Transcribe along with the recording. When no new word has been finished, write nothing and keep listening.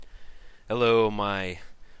Hello, my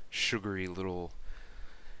sugary little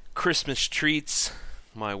Christmas treats,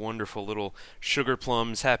 my wonderful little sugar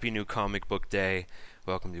plums. Happy new comic book day.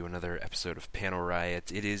 Welcome to another episode of Panel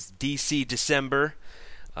Riot. It is DC December,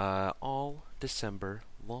 all December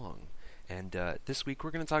long. And this week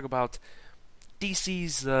we're going to talk about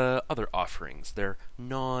DC's other offerings, their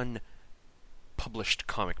non-published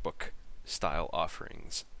comic book style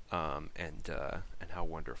offerings, and how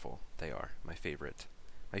wonderful they are. My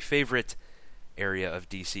favorite area of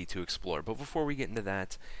DC to explore. But before we get into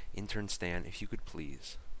that, Intern Stan, if you could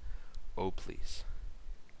please, oh please,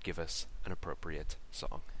 give us an appropriate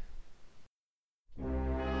song.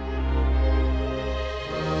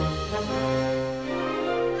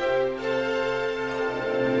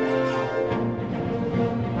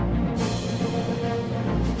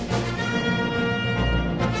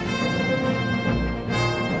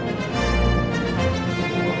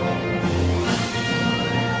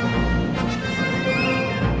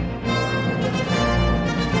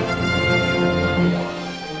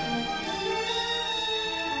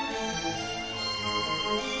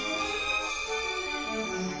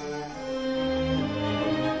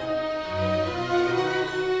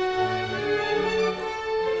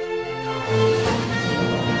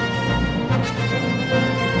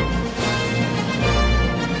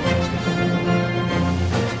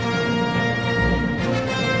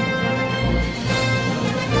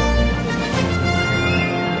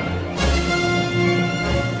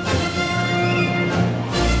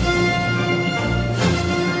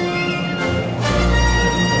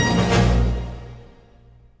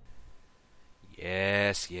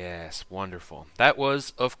 Yes, wonderful. That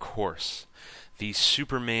was, of course, the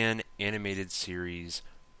Superman animated series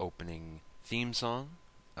opening theme song.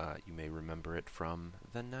 You may remember it from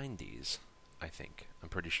the 90s, I think. I'm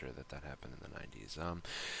pretty sure that happened in the 90s.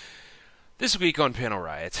 This week on Panel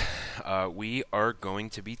Riot, we are going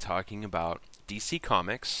to be talking about DC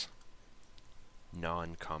Comics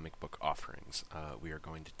non-comic book offerings. We are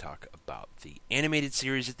going to talk about the animated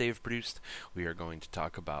series that they have produced. We are going to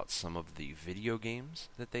talk about some of the video games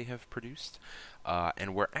that they have produced.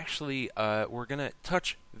 And we're going to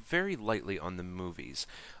touch very lightly on the movies.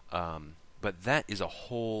 But that is a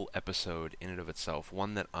whole episode in and of itself,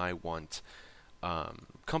 one that I want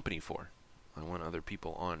company for. I want other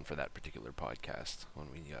people on for that particular podcast when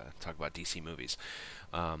we talk about DC movies.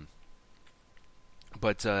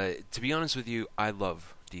 But to be honest with you, I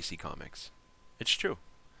love DC Comics. It's true.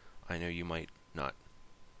 I know you might not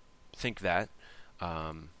think that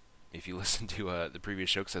if you listen to the previous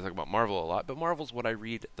show, because I talk about Marvel a lot, but Marvel's what I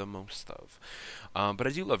read the most of. But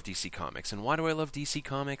I do love DC Comics. And why do I love DC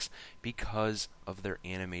Comics? Because of their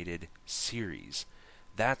animated series.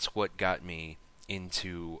 That's what got me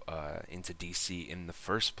into DC in the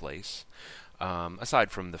first place,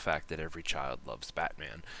 aside from the fact that every child loves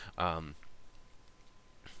Batman.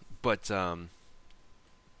 But the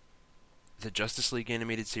Justice League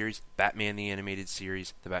animated series, Batman the animated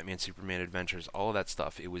series, the Batman Superman Adventures, all of that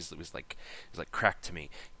stuff, it was like crack to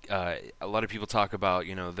me. A lot of people talk about,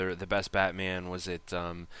 the best Batman. Was it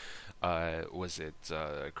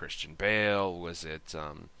Christian Bale? Was it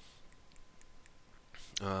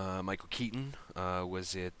Michael Keaton?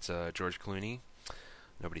 Was it George Clooney?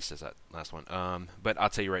 Nobody says that last one. But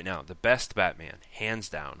I'll tell you right now, the best Batman, hands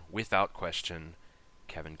down, without question,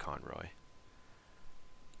 Kevin Conroy.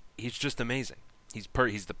 He's just amazing. He's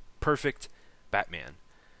the perfect Batman,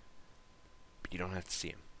 but you don't have to see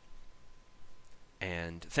him.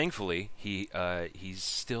 And thankfully, he's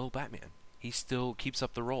still Batman. He still keeps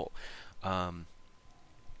up the role. Him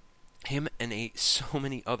and so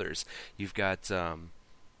many others. You've got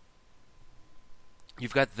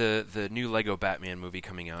the new Lego Batman movie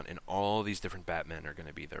coming out, and all these different Batmen are going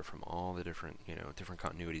to be there from all the different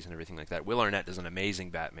continuities and everything like that. Will Arnett does an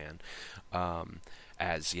amazing Batman,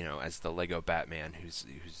 as the Lego Batman, who's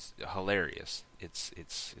hilarious.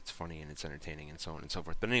 It's funny and it's entertaining and so on and so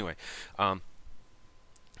forth. But anyway,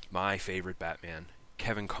 my favorite Batman,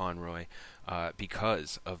 Kevin Conroy,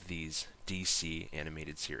 because of these DC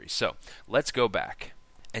animated series. So let's go back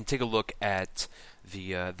and take a look at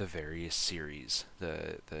the various series,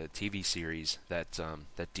 the TV series that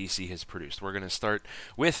DC has produced. We're going to start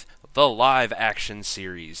with the live action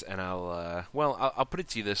series, and I'll put it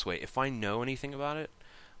to you this way: if I know anything about it,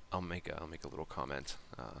 I'll make a little comment.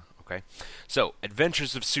 Okay, so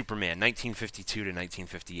Adventures of Superman, 1952 to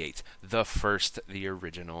 1958, the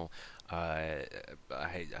original. I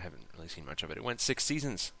haven't really seen much of it. It went 6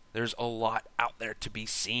 seasons. There's a lot out there to be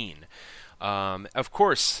seen. Of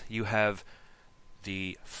course, you have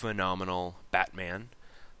the phenomenal Batman,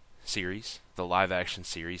 series, the live-action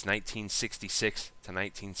series, 1966 to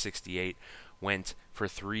 1968, went for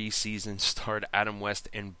 3 seasons, starred Adam West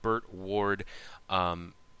and Burt Ward,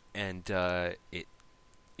 and it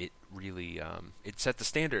really it set the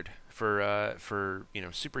standard for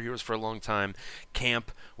superheroes for a long time.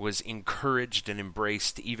 Camp was encouraged and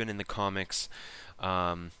embraced even in the comics,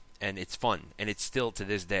 and it's fun, and it's still to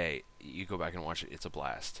this day. You go back and watch it; it's a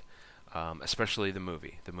blast. Especially the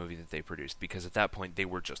movie that they produced, because at that point they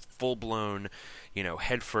were just full blown,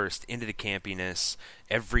 headfirst into the campiness.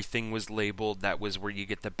 Everything was labeled. That was where you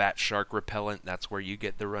get the bat shark repellent. That's where you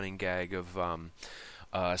get the running gag of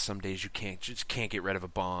some days you just can't get rid of a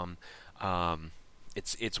bomb.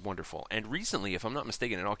 It's wonderful. And recently, if I'm not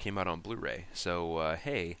mistaken, it all came out on Blu-ray. So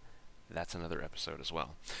hey, that's another episode as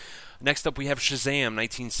well. Next up, we have Shazam,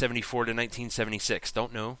 1974 to 1976.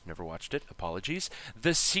 Don't know, never watched it. Apologies.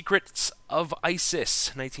 The Secrets of Isis,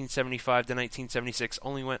 1975 to 1976.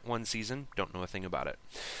 Only went 1 season. Don't know a thing about it.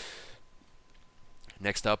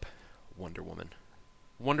 Next up, Wonder Woman.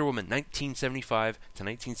 Wonder Woman, 1975 to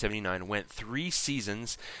 1979. Went 3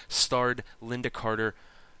 seasons. Starred Linda Carter.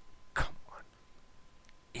 Come on.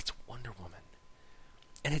 It's Wonder Woman.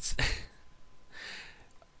 And it's...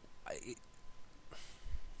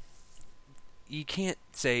 you can't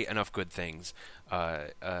say enough good things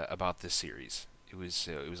about this series. It was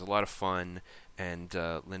a lot of fun, and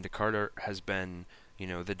Linda Carter has been,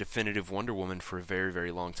 the definitive Wonder Woman for a very,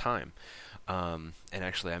 very long time. And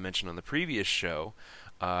actually, I mentioned on the previous show,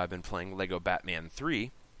 I've been playing Lego Batman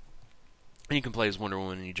 3, and you can play as Wonder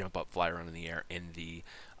Woman and you jump up, fly around in the air in the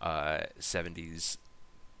 70s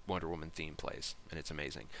Wonder Woman theme plays, and it's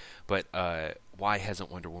amazing. But why hasn't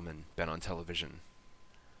Wonder Woman been on television,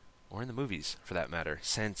 or in the movies for that matter,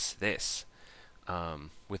 since this?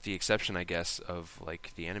 With the exception, I guess, of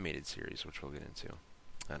like the animated series, which we'll get into.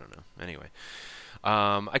 I don't know. Anyway,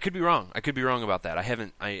 I could be wrong. I could be wrong about that. I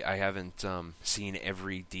haven't seen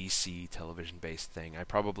every DC television-based thing. I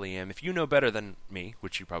probably am. If you know better than me,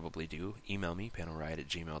 which you probably do, email me,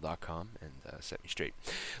 panelriot@gmail.com, and set me straight.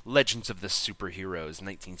 Legends of the Superheroes,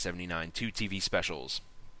 1979, 2 TV specials.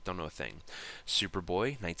 Don't know a thing.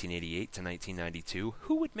 Superboy, 1988 to 1992.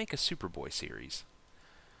 Who would make a Superboy series?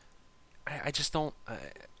 I just don't.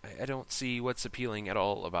 I don't see what's appealing at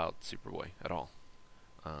all about Superboy at all.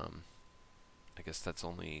 I guess that's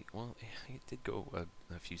only... well, it did go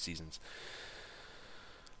a few seasons.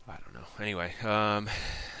 I don't know. Anyway,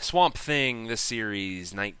 Swamp Thing, the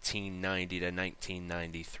series, 1990 to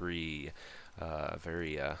 1993. A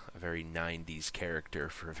very 90s character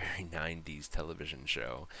for a very 90s television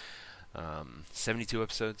show. 72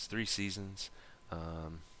 episodes, 3 seasons.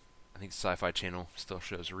 I think Sci-Fi Channel still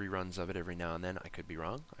shows reruns of it every now and then. I could be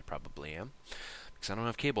wrong. I probably am, because I don't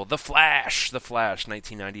have cable. The Flash,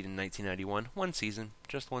 1990 to 1991. 1 season,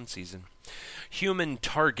 just 1 season. Human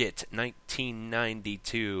Target,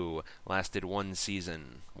 1992. Lasted 1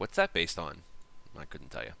 season. What's that based on? I couldn't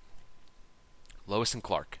tell you. Lois and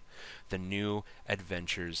Clark, The New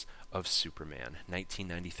Adventures of Superman,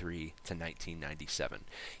 1993 to 1997.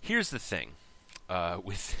 Here's the thing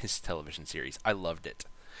with this television series. I loved it.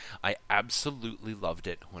 I absolutely loved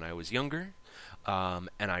it when I was younger, and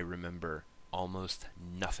I remember almost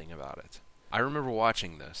nothing about it. I remember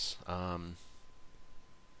watching this, but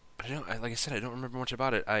like I said, I don't remember much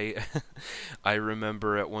about it. I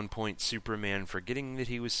remember at one point Superman forgetting that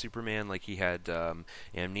he was Superman, like he had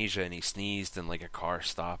amnesia and he sneezed and like a car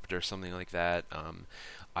stopped or something like that.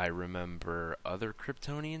 I remember other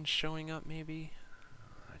Kryptonians showing up, maybe.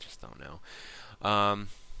 I just don't know.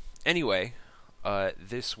 Anyway.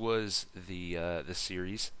 This was the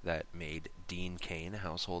series that made Dean Cain a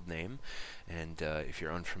household name, and if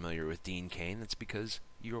you're unfamiliar with Dean Cain, that's because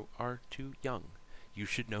you are too young. You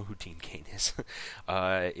should know who Dean Cain is.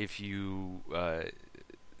 If you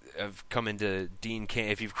have come into Dean Cain,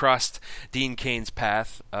 if you've crossed Dean Cain's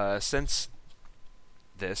path since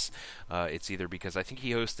this, it's either because I think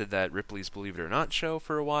he hosted that Ripley's Believe It or Not show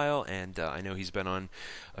for a while, and I know he's been on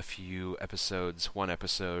a few episodes, 1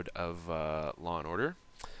 episode of Law and Order,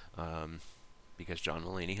 because John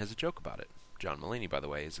Mulaney has a joke about it. John Mulaney, by the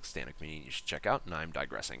way, is a stand-up comedian you should check out, and I'm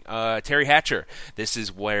digressing. Terry Hatcher. This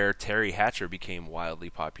is where Terry Hatcher became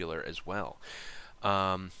wildly popular as well.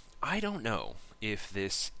 I don't know if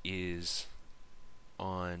this is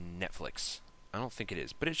on Netflix. I don't think it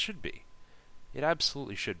is, but it should be. It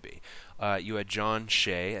absolutely should be. You had John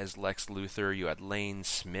Shea as Lex Luthor. You had Lane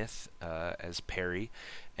Smith as Perry.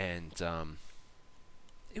 And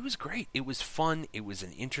it was great. It was fun. It was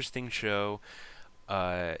an interesting show.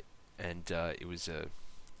 And it was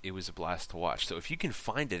it was a blast to watch. So if you can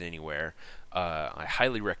find it anywhere, I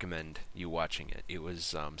highly recommend you watching it. It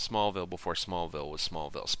was Smallville before Smallville was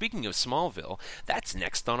Smallville. Speaking of Smallville, that's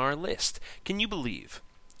next on our list. Can you believe?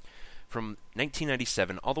 From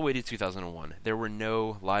 1997 all the way to 2001, there were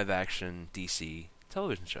no live-action DC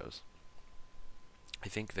television shows. I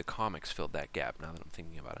think the comics filled that gap, now that I'm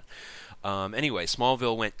thinking about it. Anyway,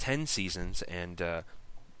 Smallville went 10 seasons, and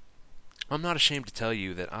I'm not ashamed to tell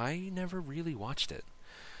you that I never really watched it.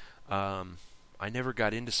 I never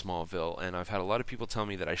got into Smallville, and I've had a lot of people tell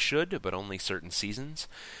me that I should, but only certain seasons.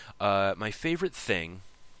 My favorite thing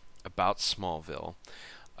about Smallville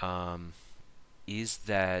is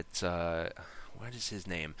that, what is his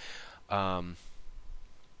name?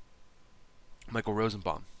 Michael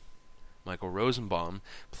Rosenbaum. Michael Rosenbaum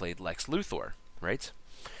played Lex Luthor, right?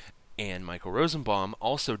 And Michael Rosenbaum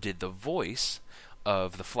also did the voice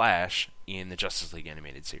of the Flash in the Justice League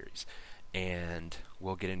animated series. And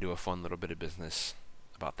we'll get into a fun little bit of business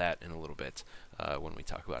about that in a little bit when we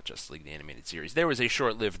talk about Justice League the animated series. There was a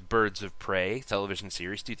short-lived Birds of Prey television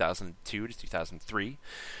series, 2002 to 2003,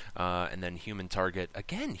 and then Human Target,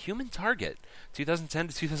 2010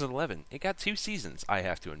 to 2011. It got 2 seasons. I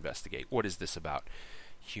have to investigate. What is this about?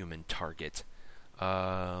 Human Target.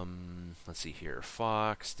 Let's see here.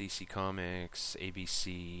 Fox, DC Comics,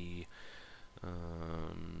 ABC.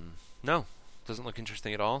 No, doesn't look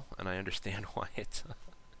interesting at all, and I understand why it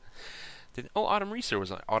Autumn Reeser was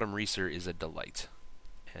on. Autumn Reeser is a delight,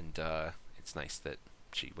 and it's nice that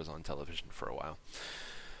she was on television for a while.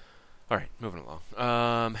 All right, moving along.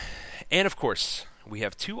 And of course, we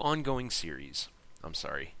have 2 ongoing series. I'm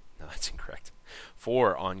sorry, no, that's incorrect.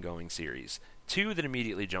 4 ongoing series. 2 that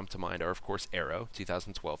immediately jump to mind are, of course, Arrow,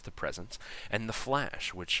 2012 to present, and The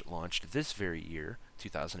Flash, which launched this very year,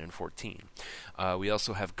 2014. We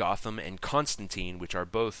also have Gotham and Constantine, which are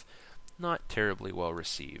both not terribly well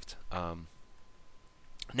received.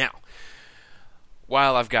 Now,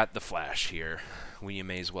 while I've got The Flash here, we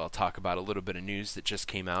may as well talk about a little bit of news that just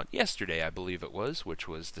came out yesterday, I believe it was, which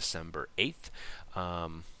was December 8th.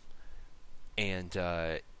 And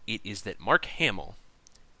it is that Mark Hamill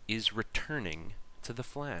is returning to The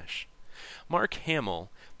Flash. Mark Hamill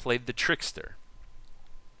played the Trickster.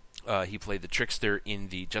 He played the Trickster in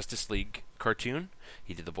the Justice League cartoon.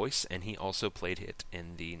 He did the voice, and he also played it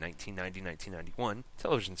in the 1990-1991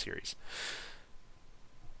 television series.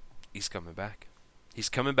 He's coming back. He's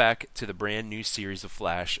coming back to the brand new series of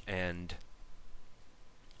Flash, and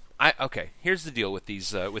here's the deal with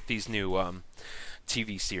these new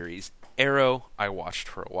TV series. Arrow, I watched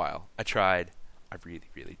for a while. I tried. I really,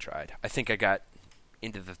 really tried. I think I got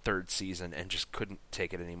into the 3rd season and just couldn't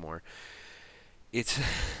take it anymore. It's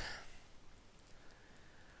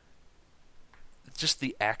just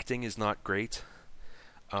the acting is not great,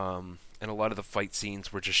 and a lot of the fight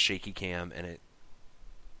scenes were just shaky cam, and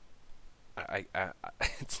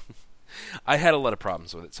I had a lot of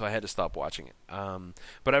problems with it, so I had to stop watching it.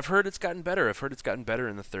 But I've heard it's gotten better. I've heard it's gotten better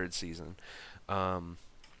in the 3rd season.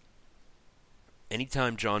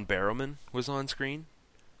 Anytime John Barrowman was on screen,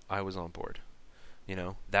 I was on board. You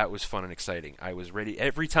know, that was fun and exciting. I was ready.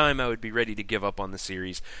 Every time I would be ready to give up on the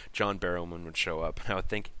series, John Barrowman would show up, and I would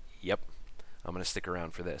think, yep, I'm going to stick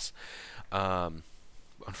around for this.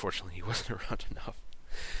 Unfortunately, he wasn't around enough.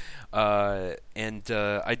 I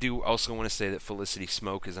do also want to say that Felicity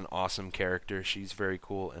Smoke is an awesome character. She's very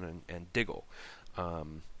cool, and Diggle,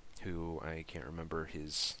 who I can't remember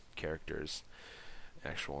his character's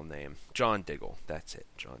actual name. John Diggle. That's it.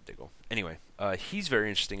 John Diggle. Anyway, he's very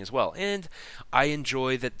interesting as well, and I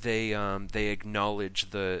enjoy that they acknowledge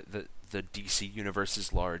the DC universe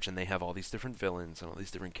is large, and they have all these different villains and all these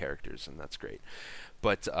different characters, and that's great.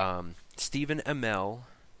 But Stephen Amell,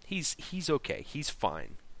 he's okay. He's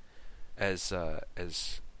fine as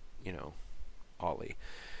you know, Ollie.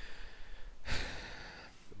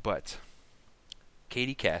 But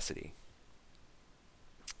Katie Cassidy,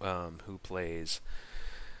 who plays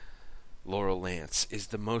Laurel Lance, is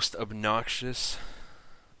the most obnoxious,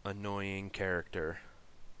 annoying character.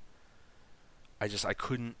 I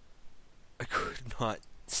could not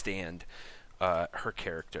stand her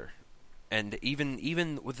character. And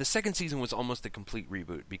even with the 2nd season was almost a complete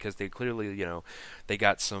reboot, because they clearly, they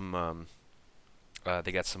got some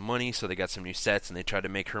money, so they got some new sets, and they tried to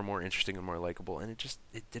make her more interesting and more likable, and it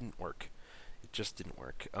didn't work. It just didn't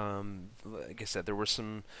work. Like I said, there were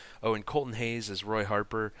some. Oh, and Colton Hayes as Roy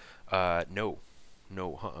Harper. No,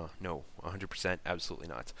 100%, absolutely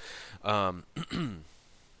not.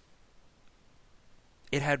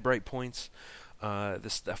 It had bright points. The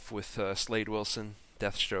stuff with Slade Wilson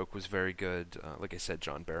Deathstroke was very good. Like I said,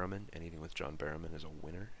 John Barrowman. Anything with John Barrowman is a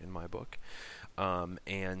winner in my book.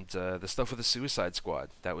 And the stuff with the Suicide Squad,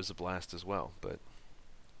 that was a blast as well. But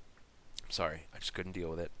I'm sorry, I just couldn't deal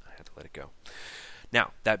with it. I had to let it go.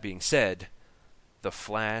 Now, that being said, The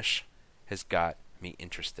Flash has got me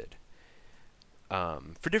interested.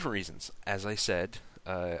 For different reasons. As I said,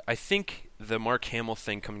 I think the Mark Hamill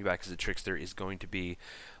thing coming back as a trickster is going to be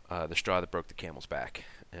the straw that broke the camel's back.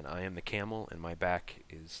 And I am the camel, and my back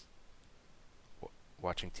is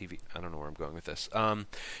watching TV. I don't know where I'm going with this.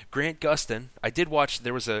 Grant Gustin. I did watch,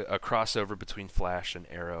 there was a crossover between Flash and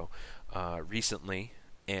Arrow recently.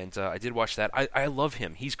 And I did watch that. I love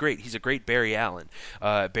him. He's great. He's a great Barry Allen.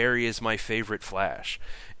 Barry is my favorite Flash.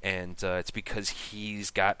 And it's because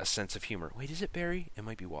he's got a sense of humor. Wait, is it Barry? It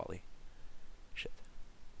might be Wally. Shit.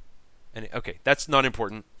 Okay, that's not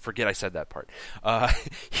important. Forget I said that part.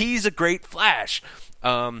 He's a great Flash.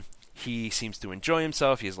 He seems to enjoy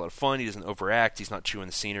himself. He has a lot of fun. He doesn't overact. He's not chewing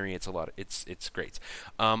the scenery. It's great.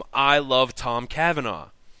 I love Tom Cavanaugh.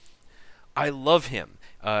 I love him.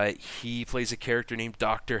 He plays a character named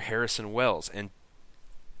Dr. Harrison Wells, and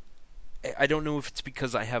I don't know if it's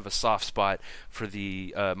because I have a soft spot for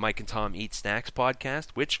the Mike and Tom Eat Snacks podcast,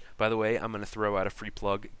 which, by the way, I'm going to throw out a free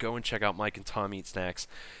plug. Go and check out Mike and Tom Eat Snacks.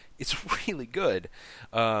 It's really good.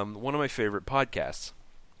 One of my favorite podcasts.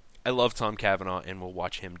 I love Tom Cavanaugh and will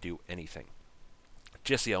watch him do anything.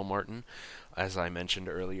 Jesse L. Martin, as I mentioned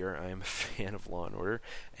earlier, I am a fan of Law & Order,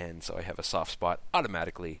 and so I have a soft spot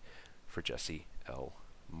automatically for Jesse L.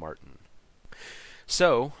 Martin.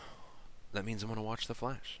 So, that means I'm going to watch The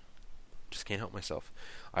Flash. Just can't help myself.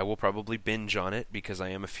 I will probably binge on it because I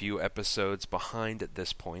am a few episodes behind at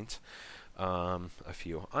this point. I'm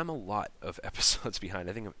a lot of episodes behind.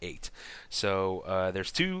 I think I'm 8. So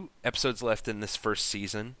there's 2 episodes left in this first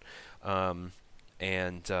season, and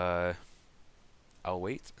I'll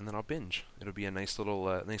wait and then I'll binge. It'll be a nice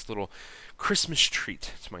little Christmas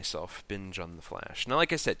treat to myself. Binge on The Flash. Now,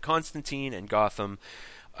 like I said, Constantine and Gotham,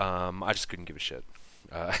 I just couldn't give a shit.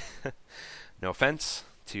 No offense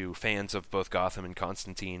to fans of both Gotham and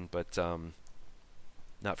Constantine, but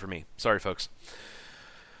not for me. Sorry, folks.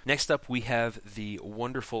 Next up, we have the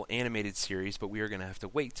wonderful animated series, but we are going to have to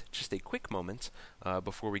wait just a quick moment.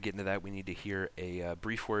 Before we get into that, we need to hear a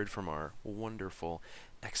brief word from our wonderful,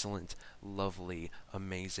 excellent, lovely,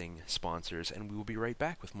 amazing sponsors, and we will be right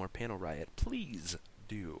back with more Panel Riot. Please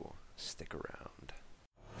do stick around.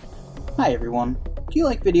 Hi, everyone. Do you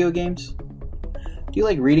like video games? Do you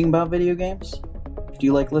like reading about video games? Do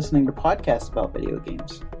you like listening to podcasts about video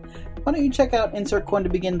games? Why don't you check out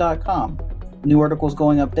InsertCoinToBegin.com? New articles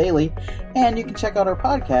going up daily, and you can check out our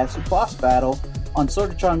podcast with Boss Battle on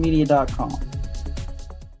SorgatronMedia.com.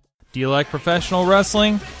 Do you like professional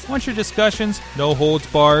wrestling? Want your discussions no holds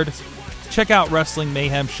barred? Check out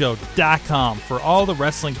WrestlingMayhemShow.com for all the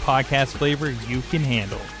wrestling podcast flavor you can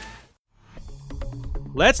handle.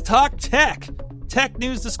 Let's talk tech! Tech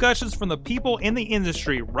news discussions from the people in the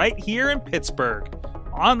industry right here in Pittsburgh.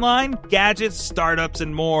 Online, gadgets, startups,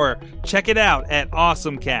 and more. Check it out at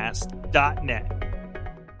awesomecast.net.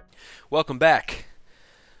 Welcome back,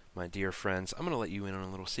 my dear friends. I'm going to let you in on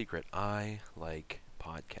a little secret. I like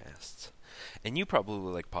podcasts. And you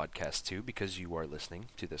probably like podcasts too, because you are listening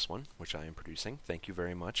to this one, which I am producing. Thank you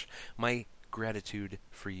very much. My gratitude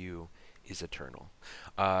for you is eternal.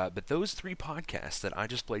 But those 3 podcasts that I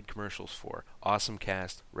just played commercials for, Awesome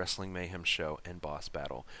Cast, Wrestling Mayhem Show, and Boss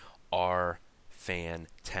Battle, are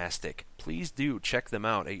fantastic. Please do check them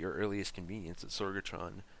out at your earliest convenience at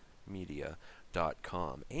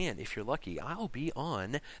SorgatronMedia.com. And if you're lucky, I'll be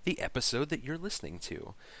on the episode that you're listening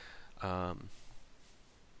to. But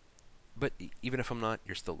even if I'm not,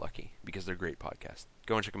 you're still lucky because they're great podcasts.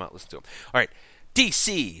 Go and check them out. Listen to them. All right,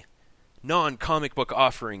 DC. Non-comic book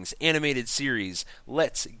offerings, animated series.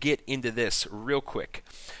 Let's get into this real quick.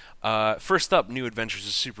 First up, New Adventures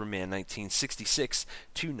of Superman, 1966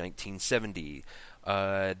 to 1970.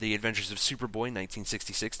 The Adventures of Superboy,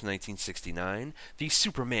 1966 to 1969. The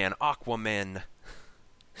Superman Aquaman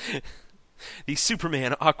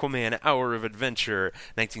Hour of Adventure,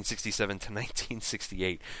 1967 to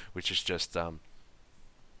 1968, which is just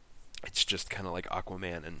it's just kind of like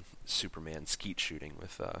Aquaman and Superman skeet shooting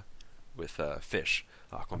with fish.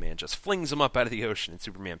 Aquaman just flings them up out of the ocean, and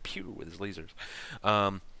Superman pew with his lasers.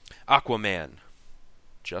 Aquaman.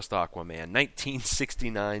 Just Aquaman.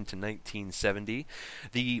 1969 to 1970.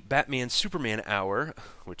 The Batman-Superman Hour,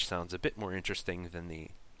 which sounds a bit more interesting than the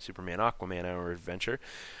Superman-Aquaman Hour adventure,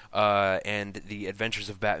 and The Adventures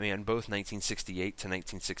of Batman, both 1968 to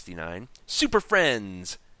 1969. Super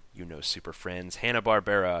Friends. You know Super Friends.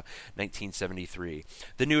 Hanna-Barbera, 1973.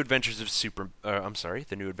 The New Adventures of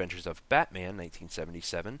The New Adventures of Batman,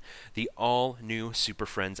 1977. The all-new Super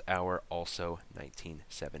Friends Hour, also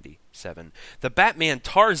 1977. The Batman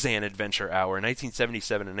Tarzan Adventure Hour,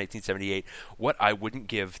 1977 and 1978. What I wouldn't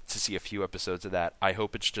give to see a few episodes of that. I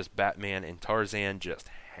hope it's just Batman and Tarzan just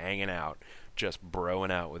hanging out, just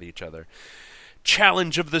broing out with each other.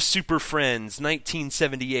 Challenge of the Super Friends,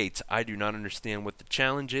 1978. I do not understand what the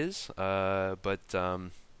challenge is, but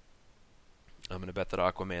I'm going to bet that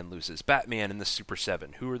Aquaman loses. Batman and the Super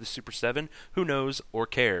Seven. Who are the Super Seven? Who knows or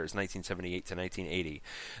cares? 1978 to 1980.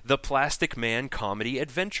 The Plastic Man Comedy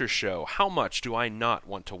Adventure Show. How much do I not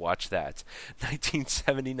want to watch that?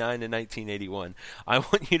 1979 to 1981. I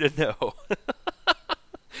want you to know.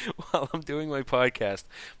 While I'm doing my podcast,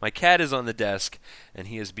 my cat is on the desk, and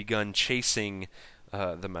he has begun chasing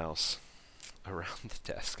the mouse around the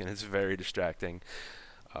desk, and it's very distracting.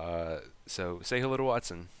 So say hello to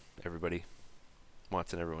Watson, everybody.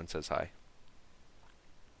 Watson, everyone says hi.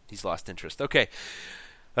 He's lost interest. Okay.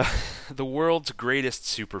 The World's Greatest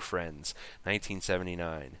Super Friends,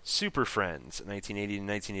 1979. Super Friends, 1980 to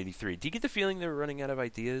 1983. Do you get the feeling they were running out of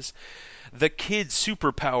ideas? The Kids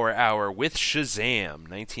Superpower Hour with Shazam,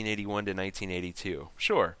 1981 to 1982.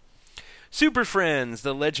 Sure. Super Friends,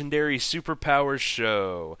 The Legendary Superpowers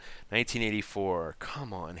Show, 1984.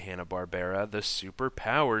 Come on, Hanna-Barbera. The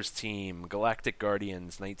Superpowers Team, Galactic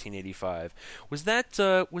Guardians, 1985. Was that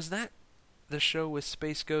the show with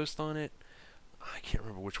Space Ghost on it? I can't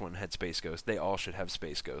remember which one had Space Ghost. They all should have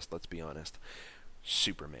Space Ghost, let's be honest.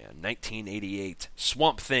 Superman, 1988.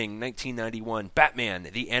 Swamp Thing, 1991. Batman,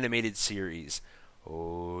 the Animated Series.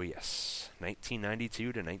 Oh, yes.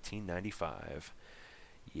 1992 to 1995.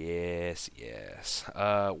 Yes.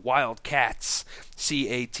 Wildcats,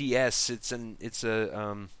 CATS. It's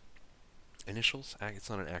initials? It's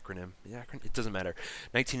not an acronym. It doesn't matter.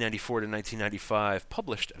 1994 to 1995.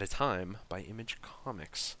 Published at a time by Image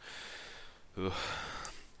Comics. Ugh.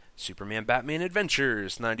 Superman Batman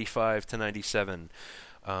Adventures, 95 to 97.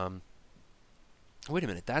 Wait a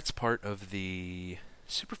minute, that's part of the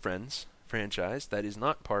Super Friends franchise. That is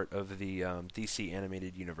not part of the DC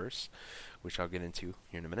Animated Universe, which I'll get into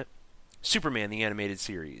here in a minute. Superman, the Animated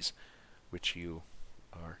Series, which you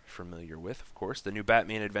are familiar with, of course. The New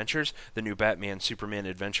Batman Adventures, the New Batman Superman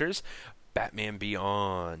Adventures, Batman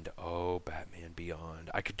Beyond. Oh, Batman Beyond.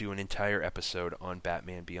 I could do an entire episode on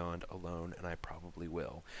Batman Beyond alone, and I probably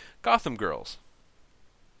will. Gotham Girls,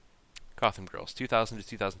 2000 to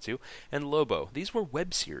 2002, and Lobo. These were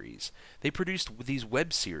web series. They produced these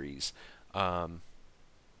web series.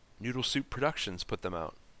 Noodle Soup Productions put them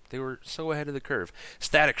out. They were so ahead of the curve.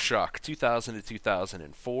 Static Shock, 2000 to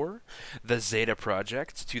 2004. The Zeta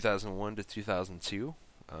Project, 2001 to 2002.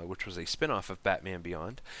 Which was a spin-off of Batman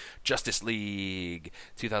Beyond. Justice League,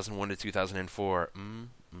 2001 to 2004.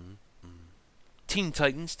 Teen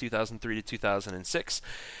Titans, 2003 to 2006.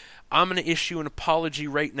 I'm going to issue an apology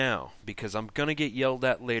right now, because I'm going to get yelled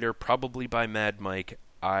at later, probably by Mad Mike.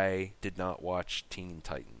 I did not watch Teen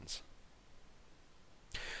Titans.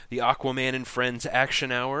 The Aquaman and Friends Action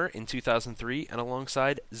Hour in 2003, and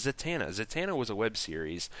alongside Zatanna. Zatanna was a web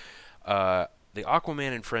series. The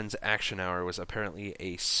Aquaman and Friends Action Hour was apparently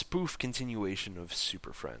a spoof continuation of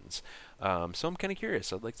Super Friends. So I'm kind of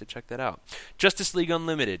curious. I'd like to check that out. Justice League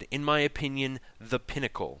Unlimited, in my opinion, the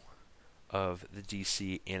pinnacle of the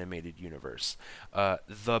DC animated universe.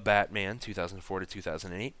 The Batman, 2004 to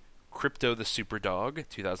 2008. Crypto the Superdog,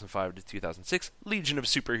 2005 to 2006. Legion of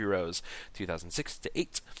Superheroes, 2006 to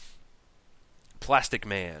 8. Plastic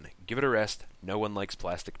Man, give it a rest. No one likes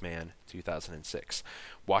Plastic Man, 2006.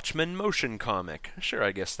 Watchmen motion comic, sure,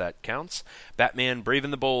 I guess that counts. Batman Brave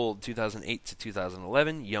and the Bold, 2008 to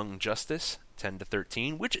 2011. Young Justice, 10 to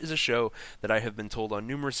 13, which is a show that I have been told on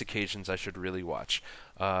numerous occasions I should really watch.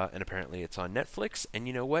 And apparently it's on Netflix, and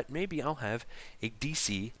you know what? Maybe I'll have a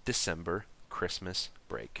DC December Christmas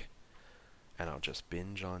break, and I'll just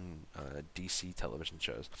binge on DC television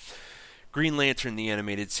shows. Green Lantern, the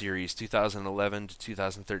Animated Series, 2011 to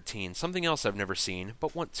 2013. Something else I've never seen,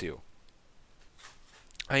 but want to.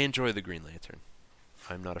 I enjoy the Green Lantern.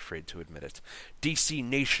 I'm not afraid to admit it. DC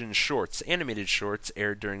Nation Shorts, animated shorts,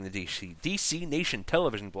 aired during the DC Nation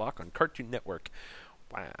television block on Cartoon Network.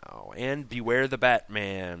 Wow. And Beware the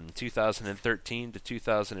Batman, 2013 to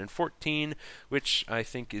 2014, which I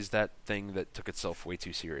think is that thing that took itself way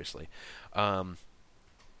too seriously.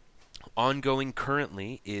 Ongoing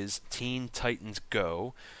currently is Teen Titans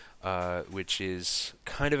Go, which is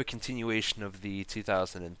kind of a continuation of the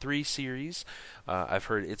 2003 series. I've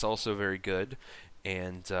heard it's also very good.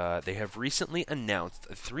 and they have recently announced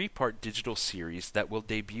a 3-part digital series that will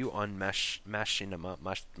debut on Machinima.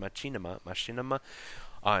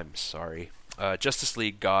 I'm sorry. Justice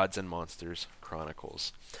League Gods and Monsters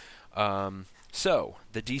Chronicles. So,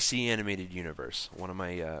 the DC animated universe, one of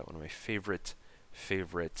my favorite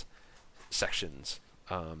sections.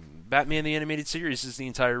 Batman the Animated Series is the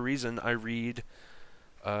entire reason I read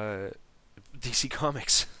DC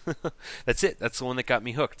Comics. That's it. That's the one that got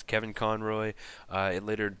me hooked. Kevin Conroy. It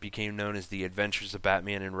later became known as The Adventures of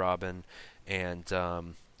Batman and Robin. And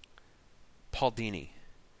Paul Dini.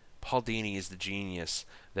 Paul Dini is the genius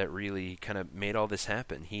that really kind of made all this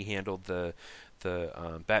happen. He handled the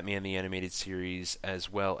Batman the Animated Series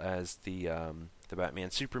as well as the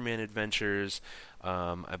Batman Superman adventures.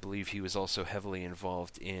 I believe he was also heavily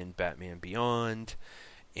involved in Batman Beyond,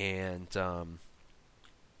 and I'm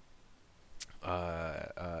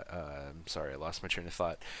sorry, I lost my train of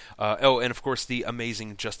thought. And of course the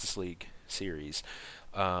Amazing Justice League series.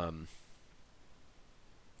 Now,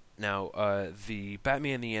 the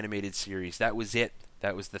Batman the Animated Series, that was it.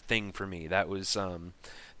 That was the thing for me. That was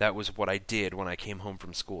what I did when I came home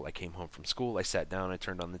from school. I came home from school, I sat down, I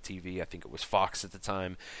turned on the TV, I think it was Fox at the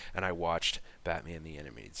time, and I watched Batman the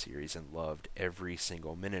Animated Series and loved every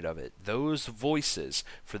single minute of it. Those voices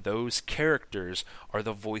for those characters are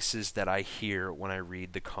the voices that I hear when I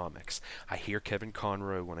read the comics. I hear Kevin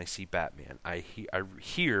Conroy when I see Batman. I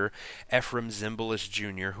hear Ephraim Zimbalist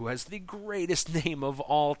Jr., who has the greatest name of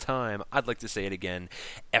all time. I'd like to say it again,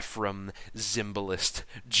 Ephraim Zimbalist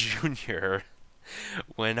Jr.,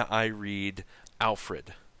 when I read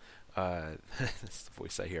Alfred. That's the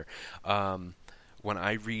voice I hear. When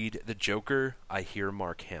I read The Joker, I hear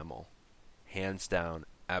Mark Hamill. Hands down,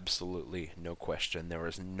 absolutely, no question. There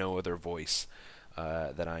is no other voice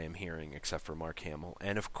that I am hearing except for Mark Hamill.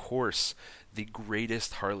 And of course, the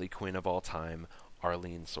greatest Harley Quinn of all time,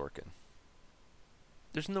 Arlene Sorkin.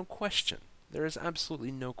 There's no question. There is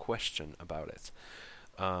absolutely no question about it.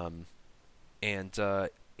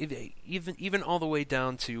 Even all the way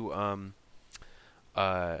down to I'm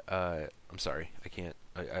sorry,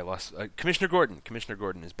 I lost Commissioner Gordon. Commissioner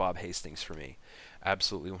Gordon is Bob Hastings for me,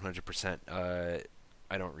 absolutely 100%.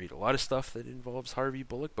 I don't read a lot of stuff that involves Harvey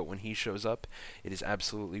Bullock, but when he shows up, it is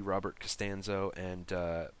absolutely Robert Costanzo, and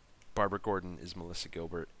Barbara Gordon is Melissa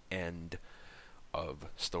Gilbert. End of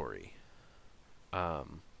story.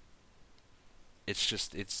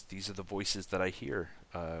 These are the voices that I hear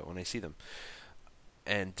when I see them.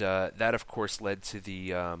 And that, of course, led to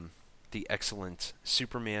the excellent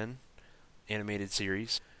Superman animated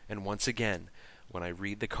series. And once again, when I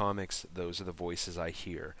read the comics, those are the voices I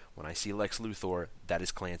hear. When I see Lex Luthor, that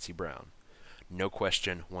is Clancy Brown. No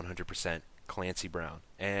question, 100% Clancy Brown.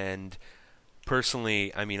 And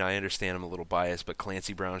personally, I mean, I understand I'm a little biased, but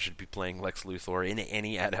Clancy Brown should be playing Lex Luthor in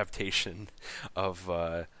any adaptation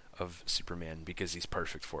of Superman because he's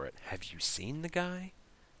perfect for it. Have you seen the guy?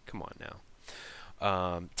 Come on now.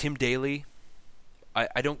 Tim Daly,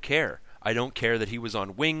 I don't care. I don't care that he was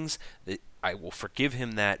on Wings. I will forgive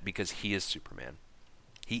him that because he is Superman.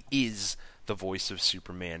 He is the voice of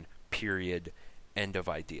Superman, period, end of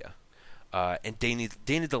idea. And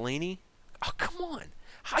Dana Delaney, oh, come on.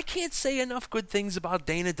 I can't say enough good things about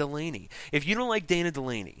Dana Delaney. If you don't like Dana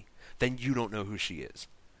Delaney, then you don't know who she is.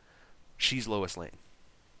 She's Lois Lane.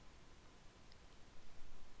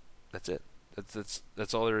 That's it.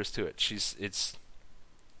 That's all there is to it.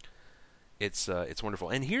 It's wonderful.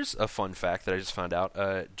 And here's a fun fact that I just found out.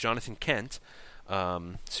 Jonathan Kent,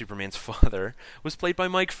 Superman's father, was played by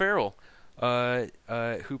Mike Farrell,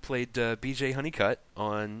 who played B.J. Honeycutt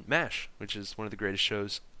on MASH, which is one of the greatest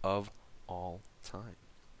shows of all time.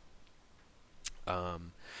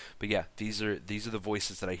 But yeah, these are the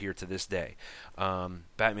voices that I hear to this day.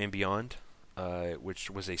 Batman Beyond, which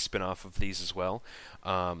was a spin-off of these as well.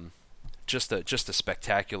 Just a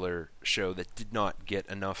spectacular show that did not get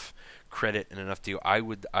enough credit and enough due. I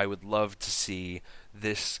would love to see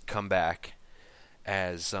this come back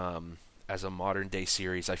as a modern day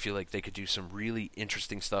series. I feel like they could do some really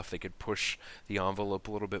interesting stuff. They could push the envelope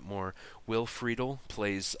a little bit more. Will Friedle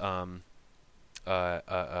plays Terry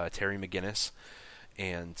McGinnis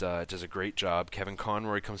and does a great job. Kevin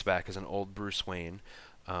Conroy comes back as an old Bruce Wayne.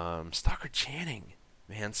 Stockard Channing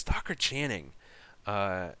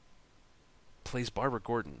plays Barbara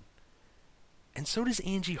Gordon, and so does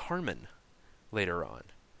Angie Harmon later on.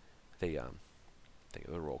 The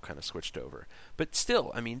role kind of switched over, but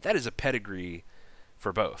still, I mean, that is a pedigree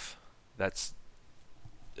for both. It's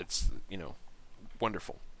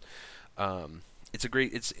wonderful.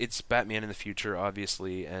 It's Batman in the future,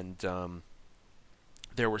 obviously, and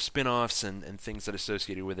there were spin-offs and things that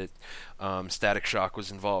associated with it. Static Shock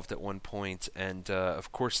was involved at one point, and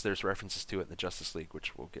of course there's references to it in the Justice League,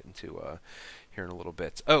 which we'll get into here in a little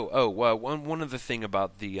bit. One other thing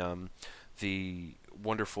about the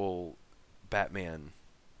wonderful Batman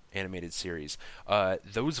animated series,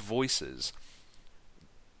 those voices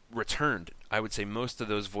returned. I would say most of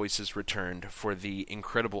those voices returned for the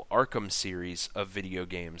incredible Arkham series of video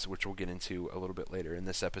games, which we'll get into a little bit later in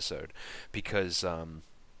this episode, because for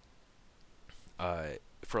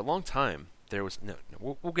a long time there was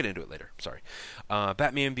we'll get into it later. Sorry.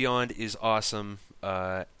 Batman Beyond is awesome,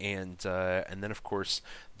 and then of course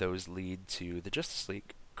those lead to the Justice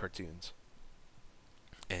League cartoons,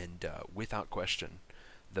 and without question,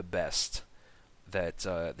 the best that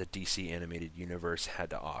the DC animated universe had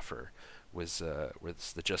to offer was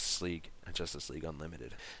the Justice League and Justice League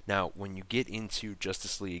Unlimited. Now, when you get into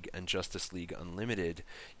Justice League and Justice League Unlimited,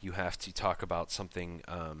 you have to talk about something.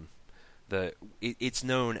 It's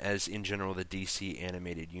known as, in general, the DC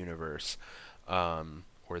animated universe,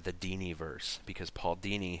 or the Diniverse, because Paul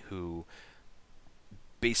Dini, who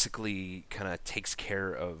basically kind of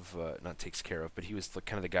but he was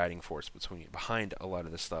kind of the guiding force behind a lot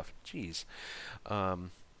of this stuff. Jeez.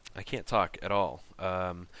 I can't talk at all.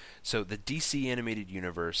 So the DC animated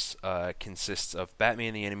universe consists of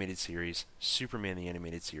Batman the Animated Series, Superman the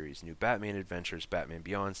Animated Series, New Batman Adventures, Batman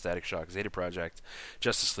Beyond, Static Shock, Zeta Project,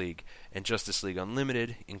 Justice League, and Justice League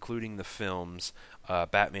Unlimited, including the films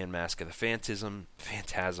Batman Mask of the Phantasm,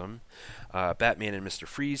 Batman and Mr.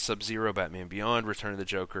 Freeze, Sub-Zero, Batman Beyond, Return of the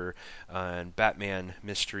Joker, and Batman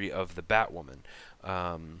Mystery of the Batwoman.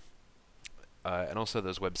 And also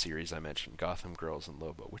those web series I mentioned, Gotham Girls and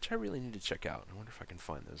Lobo, which I really need to check out. I wonder if I can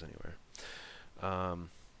find those anywhere.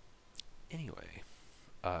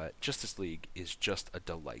 Justice League is just a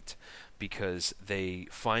delight, because they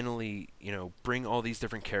finally, bring all these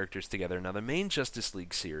different characters together. Now, the main Justice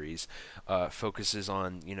League series focuses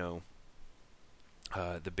on,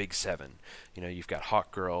 the Big Seven. You've got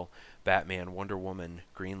Hawkgirl, Batman, Wonder Woman,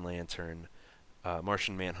 Green Lantern,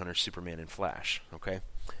 Martian Manhunter, Superman, and Flash. Okay.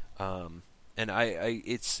 And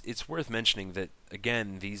it's worth mentioning that,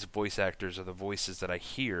 again, these voice actors are the voices that I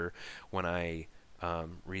hear when I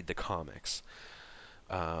read the comics.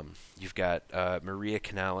 You've got Maria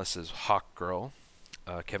Canales as Hawkgirl,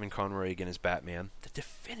 Kevin Conroy again as Batman, the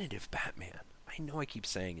definitive Batman. I know I keep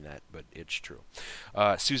saying that, but it's true.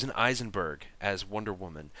 Susan Eisenberg as Wonder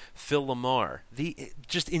Woman. Phil LaMarr, the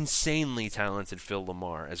just insanely talented Phil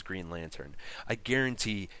LaMarr as Green Lantern. I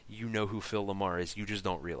guarantee you know who Phil LaMarr is, you just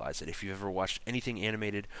don't realize it. If you've ever watched anything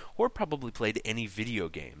animated or probably played any video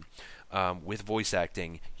game with voice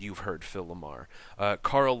acting, you've heard Phil LaMarr.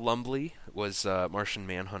 Carl Lumbly was Martian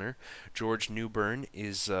Manhunter. George Newbern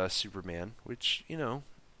is Superman, which,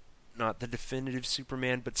 not the definitive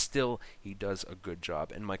Superman, but still, he does a good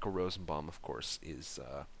job. And Michael Rosenbaum, of course, is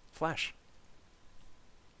Flash.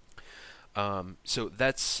 So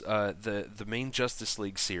that's the main Justice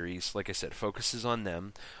League series. Like I said, focuses on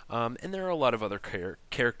them, and there are a lot of other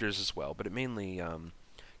characters as well, but it mainly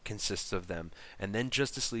consists of them. And then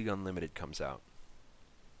Justice League Unlimited comes out,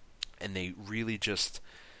 and they really just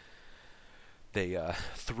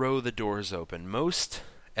throw the doors open. Most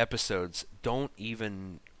episodes don't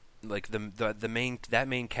even, like, the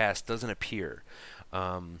main cast doesn't appear,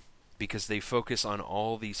 because they focus on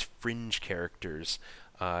all these fringe characters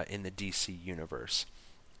in the DC universe,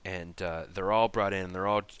 and they're all brought in. They're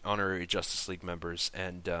all honorary Justice League members,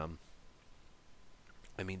 and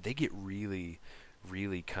they get really,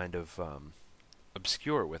 really kind of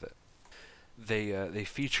obscure with it. They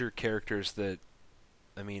feature characters that,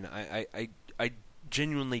 I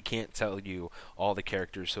genuinely can't tell you all the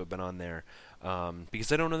characters who have been on there,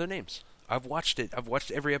 because I don't know their names. I've watched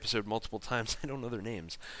every episode multiple times. I don't know their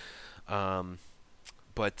names.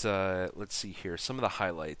 But let's see here. Some of the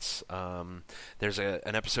highlights. There's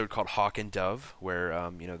an episode called Hawk and Dove,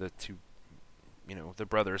 where the two, the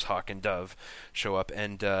brothers Hawk and Dove show up,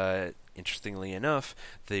 and interestingly enough,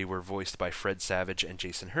 they were voiced by Fred Savage and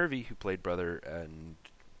Jason Hervey, who played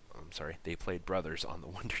they played brothers on the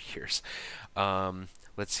Wonder Years.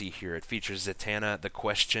 Let's see here. It features Zatanna. The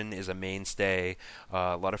Question is a mainstay.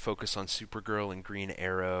 A lot of focus on Supergirl and Green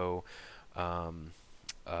Arrow.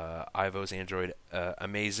 Ivo's android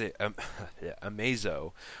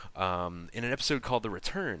Amazo, in an episode called The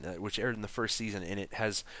Return, which aired in the first season, and it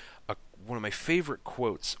has one of my favorite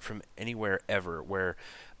quotes from anywhere ever, where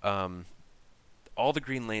all the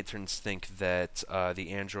Green Lanterns think that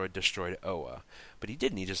the android destroyed Oa, but he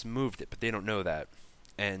didn't. He just moved it, but they don't know that.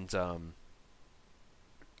 And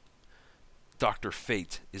Dr.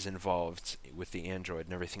 Fate is involved with the android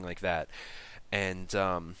and everything like that.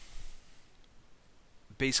 and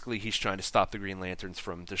basically he's trying to stop the Green Lanterns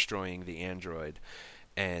from destroying the android.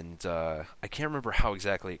 And I can't remember how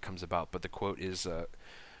exactly it comes about, but the quote is,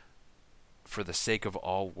 "For the sake of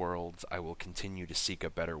all worlds, I will continue to seek a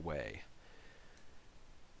better way."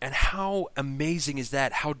 And how amazing is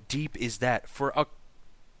that? How deep is that for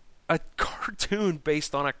a cartoon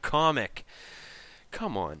based on a comic?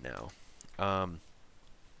 Come on now.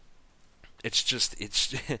 It's just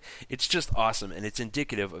it's just awesome, and it's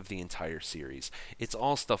indicative of the entire series. It's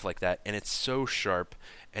all stuff like that, and it's so sharp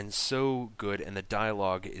and so good, and the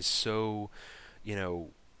dialogue is so,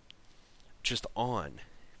 just on.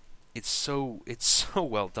 It's so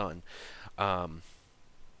well done. And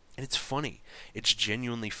it's funny. It's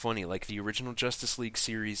genuinely funny. Like, the original Justice League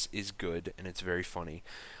series is good, and it's very funny.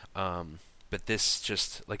 But this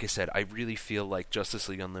just, like I said, I really feel like Justice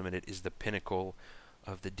League Unlimited is the pinnacle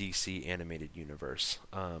of the DC animated universe.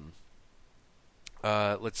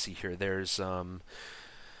 Let's see here. There's an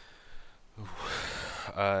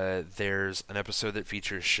episode that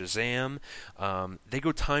features Shazam. They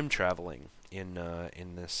go time traveling in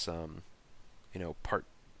this part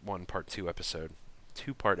 1, part 2 episode.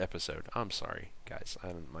 2-part episode. I'm sorry, guys.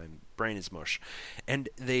 My brain is mush. And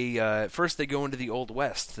they first they go into the Old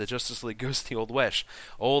West. The Justice League goes to the Old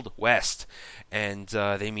West, and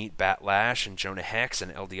they meet Batlash and Jonah Hex and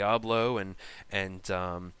El Diablo and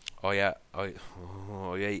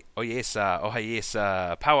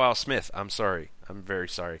Powwow Smith. I'm sorry. I'm very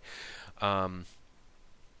sorry.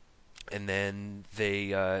 And then they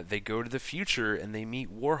go to the future and they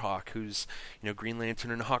meet Warhawk, who's Green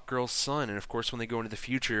Lantern and Hawkgirl's son. And of course, when they go into the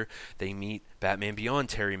future, they meet Batman Beyond,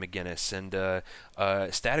 Terry McGinnis, and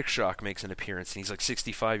Static Shock makes an appearance, and he's like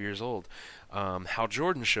 65 years old. Hal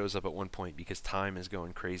Jordan shows up at one point because time is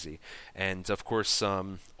going crazy, and of course,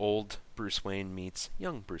 old Bruce Wayne meets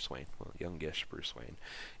young Bruce Wayne, well, youngish Bruce Wayne,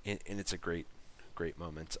 and it's a great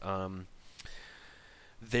moment.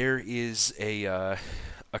 There is a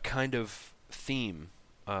kind of theme,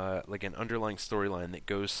 like an underlying storyline that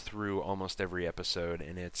goes through almost every episode,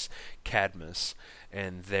 and it's Cadmus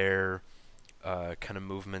and their kind of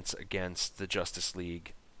movements against the Justice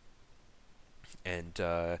League. And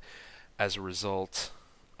as a result,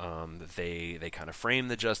 they kind of frame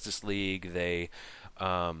the Justice League. They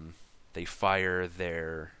fire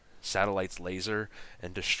their satellite's laser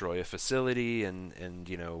and destroy a facility and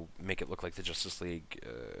make it look like the Justice League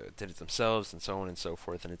did it themselves, and so on and so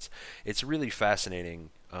forth. And it's really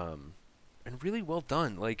fascinating and really well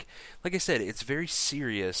done. Like I said, it's very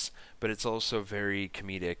serious, but it's also very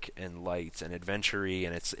comedic and light and adventure-y,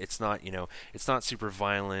 and it's not it's not super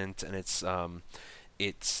violent, and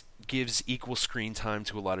it gives equal screen time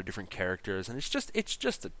to a lot of different characters, and it's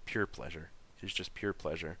just a pure pleasure. It's just pure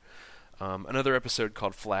pleasure. Another episode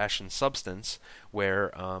called Flash and Substance,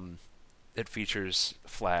 where it features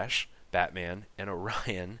Flash, Batman, and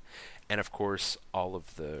Orion, and of course all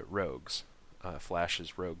of the rogues,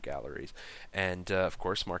 Flash's rogue galleries, and of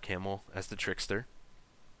course Mark Hamill as the Trickster.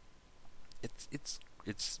 It's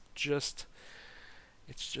just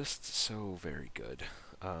so very good.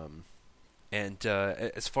 And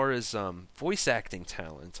as far as voice acting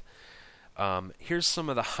talent, here's some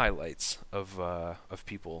of the highlights of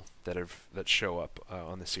people that show up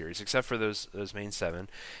on the series, except for those main 7.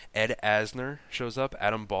 Ed Asner shows up.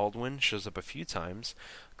 Adam Baldwin shows up a few times.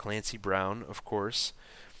 Clancy Brown, of course.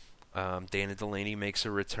 Dana Delaney makes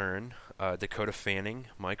a return. Dakota Fanning,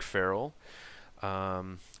 Mike Farrell,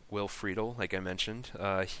 Will Friedle, like I mentioned.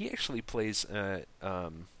 He actually plays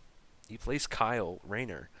Kyle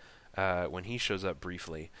Rayner when he shows up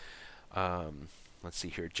briefly. Let's see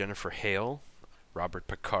here. Jennifer Hale, Robert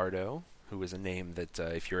Picardo, who is a name that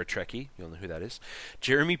if you're a Trekkie, you'll know who that is.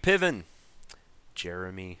 Jeremy Piven,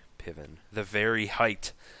 the very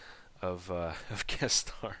height of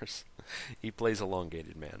guest stars. He plays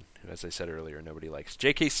Elongated Man, who, as I said earlier, nobody likes.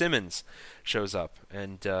 J.K. Simmons shows up,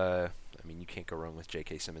 and you can't go wrong with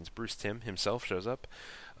J.K. Simmons. Bruce Timm himself shows up,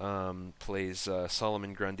 plays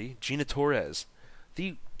Solomon Grundy. Gina Torres,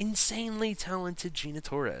 the insanely talented Gina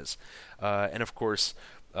Torres. And of course,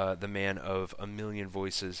 the man of a million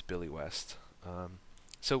voices, Billy West.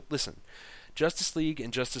 So listen, Justice League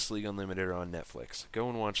and Justice League Unlimited are on Netflix. Go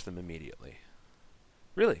and watch them immediately.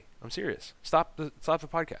 Really, I'm serious. Stop the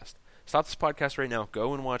podcast. Stop this podcast right now.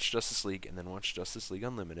 Go and watch Justice League, and then watch Justice League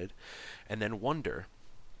Unlimited, and then wonder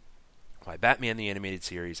why Batman the Animated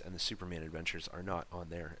Series and the Superman Adventures are not on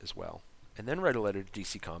there as well. And then write a letter to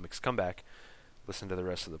DC Comics. Come back. Listen to the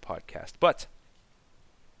rest of the podcast. But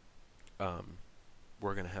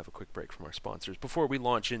we're going to have a quick break from our sponsors before we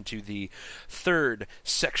launch into the third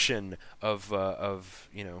section of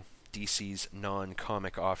DC's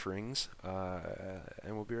non-comic offerings,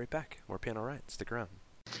 and we'll be right back. More Panel Riot. Stick around.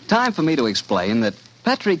 Time for me to explain that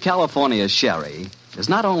Petri California Sherry is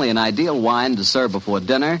not only an ideal wine to serve before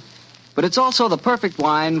dinner, but it's also the perfect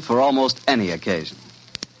wine for almost any occasion.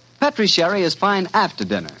 Petri Sherry is fine after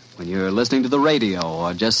dinner, when you're listening to the radio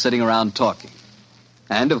or just sitting around talking.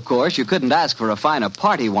 And, of course, you couldn't ask for a finer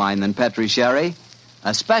party wine than Petri Sherry,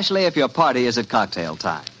 especially if your party is at cocktail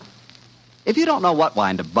time. If you don't know what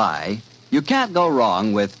wine to buy, you can't go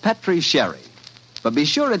wrong with Petri Sherry. But be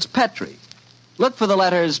sure it's Petri. Look for the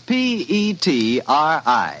letters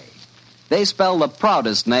P-E-T-R-I. They spell the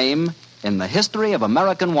proudest name in the history of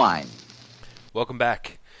American wine. Welcome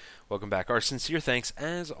back. Welcome back. Our sincere thanks,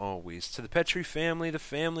 as always, to the Petri family, the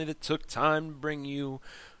family that took time to bring you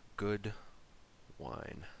good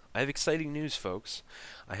wine. I have exciting news, folks.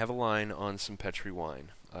 I have a line on some Petri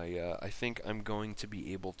wine. I think I'm going to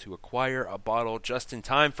be able to acquire a bottle just in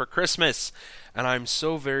time for Christmas, and I'm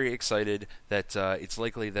so very excited that it's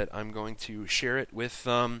likely that I'm going to share it with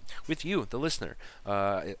you, the listener.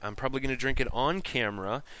 I'm probably going to drink it on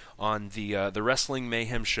camera on the Wrestling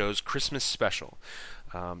Mayhem Show's Christmas special.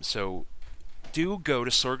 So do go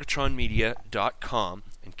to sorgatronmedia.com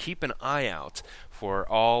and keep an eye out for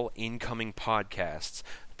all incoming podcasts,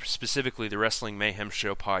 specifically the Wrestling Mayhem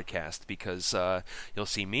Show podcast, because you'll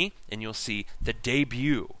see me and you'll see the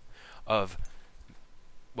debut of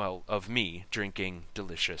me drinking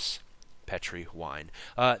delicious Petri wine.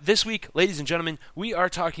 This week, ladies and gentlemen, we are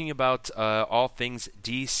talking about all things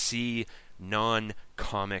DC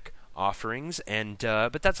non-comic offerings, and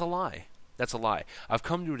but that's a lie. That's a lie. I've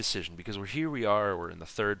come to a decision because we're in the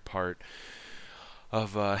third part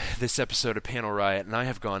of this episode of Panel Riot, and I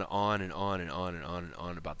have gone on and on and on and on and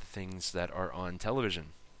on about the things that are on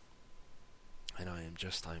television. And I'm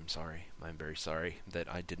sorry. I'm very sorry that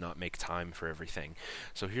I did not make time for everything.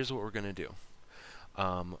 So here's what we're going to do.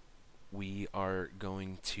 We are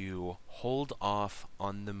going to hold off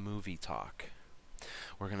on the movie talk.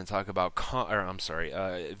 We're going to talk about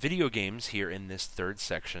video games here in this third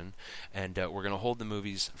section, and we're going to hold the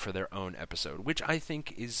movies for their own episode, which I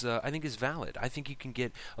think is valid. I think you can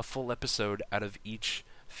get a full episode out of each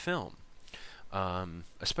film,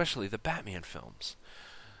 especially the Batman films.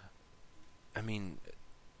 I mean,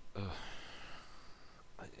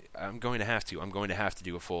 I'm going to have to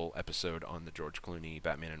do a full episode on the George Clooney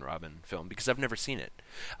Batman and Robin film because I've never seen it.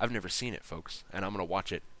 I've never seen it, folks, and I'm going to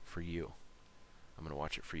watch it for you.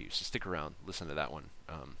 So stick around, listen to that one,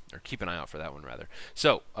 or keep an eye out for that one, rather.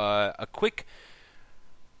 So, a quick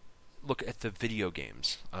look at the video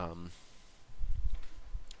games.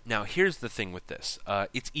 Now, here's the thing with this.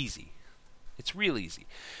 It's easy. It's real easy,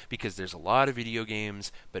 because there's a lot of video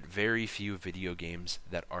games, but very few video games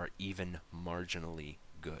that are even marginally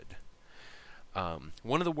good.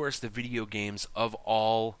 One of the worst video games of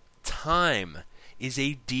all time is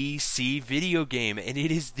a DC video game, and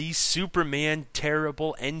it is the Superman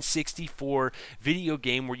terrible N64 video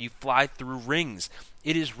game where you fly through rings.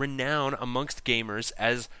 It is renowned amongst gamers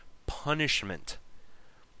as punishment.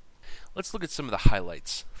 Let's look at some of the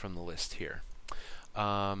highlights from the list here.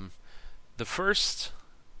 The first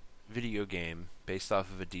video game based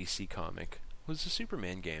off of a DC comic was the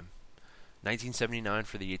Superman game. 1979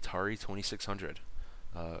 for the Atari 2600,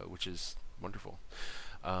 which is wonderful.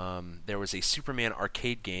 There was a Superman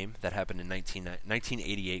arcade game that happened in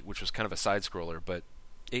 1988, which was kind of a side-scroller, but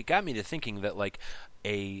it got me to thinking that like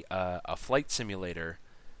a flight simulator,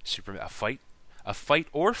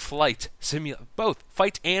 both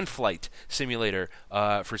fight and flight simulator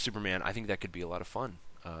for Superman. I think that could be a lot of fun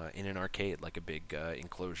in an arcade, like a big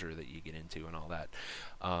enclosure that you get into and all that.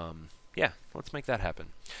 Yeah, let's make that happen.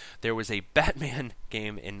 There was a Batman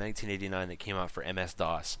game in 1989 that came out for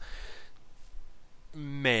MS-DOS.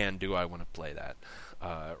 Man, do I want to play that.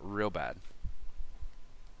 Real bad.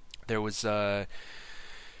 There was,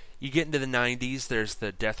 you get into the 90s, there's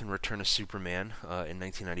the Death and Return of Superman in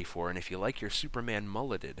 1994, and if you like your Superman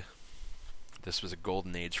mulleted, this was a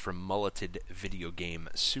golden age for mulleted video game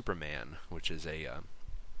Superman, which is a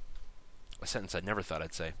sentence I never thought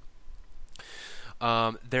I'd say.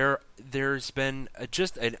 There's been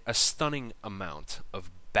just a stunning amount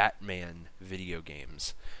of Batman video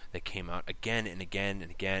games that came out again and again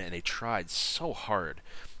and again, and they tried so hard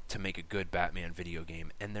to make a good Batman video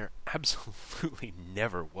game, and there absolutely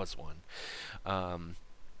never was one.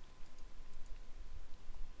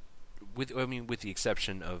 With the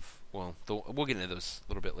exception of, we'll get into those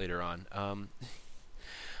a little bit later on.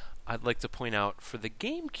 I'd like to point out for the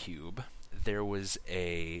GameCube there was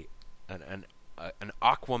an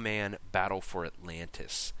Aquaman Battle for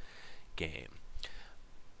Atlantis game,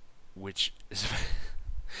 which is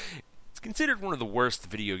It's considered one of the worst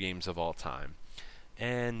video games of all time.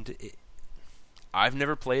 And I've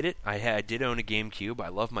never played it. I did own a GameCube. I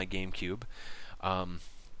love my GameCube.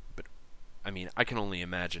 But, I mean, I can only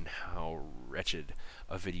imagine how wretched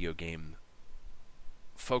a video game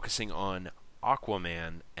focusing on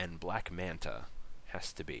Aquaman and Black Manta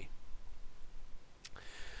has to be.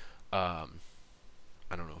 I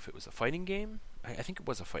don't know if it was a fighting game. I think it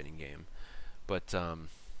was a fighting game. But, I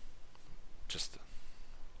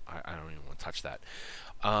don't even want to touch that.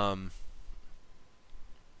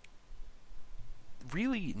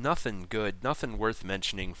 Really nothing good, nothing worth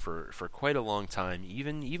mentioning for quite a long time.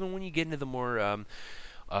 Even when you get into the more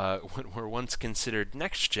what were once considered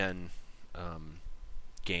next-gen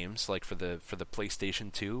games, like for the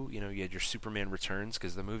PlayStation 2, you had your Superman Returns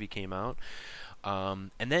because the movie came out.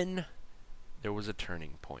 And then there was a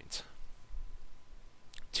turning point.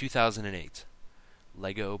 2008,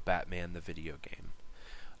 Lego Batman the video game.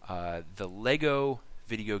 The Lego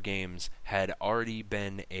video games had already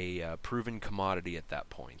been a proven commodity at that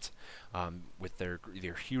point, with their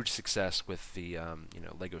huge success with the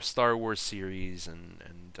Lego Star Wars series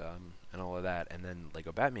and all of that. And then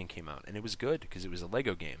Lego Batman came out, and it was good because it was a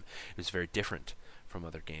Lego game. It was very different from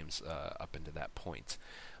other games up until that point.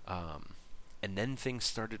 And then things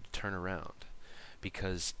started to turn around,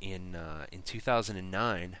 because in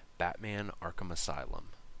 2009, Batman Arkham Asylum,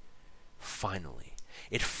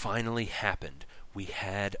 it finally happened. We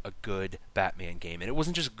had a good Batman game. And it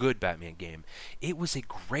wasn't just a good Batman game. It was a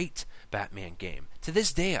great Batman game. To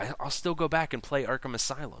this day, I'll still go back and play Arkham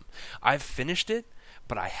Asylum. I've finished it,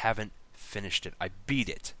 but I haven't finished it. I beat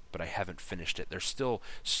it, but I haven't finished it. There's still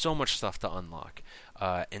so much stuff to unlock,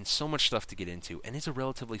 and so much stuff to get into. And it's a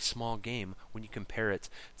relatively small game when you compare it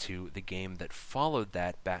to the game that followed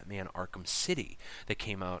that, Batman Arkham City, that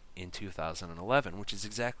came out in 2011, which is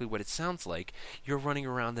exactly what it sounds like. You're running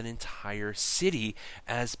around an entire city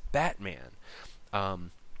as Batman.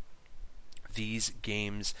 These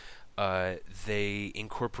games, they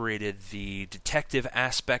incorporated the detective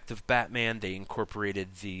aspect of Batman. They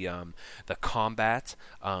incorporated the combat,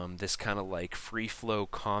 this kind of like free flow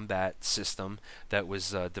combat system that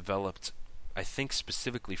was developed, I think,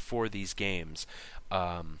 specifically for these games.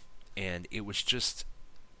 And it was just,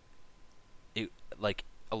 like,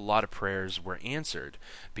 a lot of prayers were answered,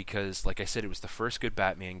 because, like I said, it was the first good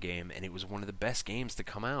Batman game, and it was one of the best games to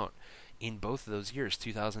come out in both of those years,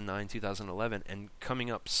 2009, 2011, and coming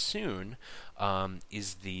up soon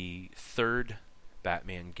is the third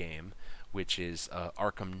Batman game, which is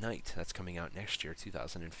Arkham Knight. That's coming out next year,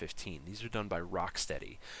 2015. These are done by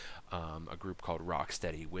Rocksteady, a group called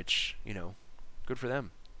Rocksteady, which, good for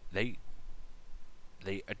them. They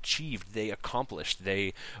achieved, they accomplished,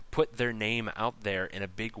 they put their name out there in a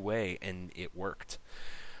big way, and it worked.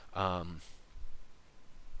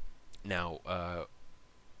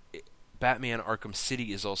 Batman Arkham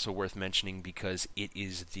City is also worth mentioning because it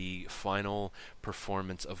is the final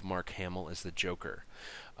performance of Mark Hamill as the Joker.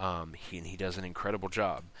 He does an incredible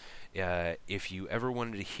job. If you ever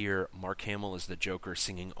wanted to hear Mark Hamill as the Joker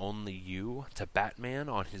singing Only You to Batman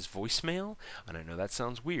on his voicemail, and I know that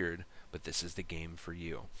sounds weird, but this is the game for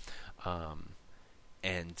you.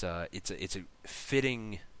 It's a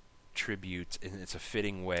fitting tribute, and it's a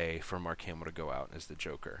fitting way for Mark Hamill to go out as the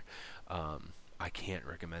Joker. I can't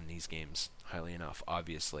recommend these games highly enough,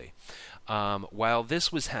 obviously. While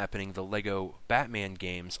this was happening, the Lego Batman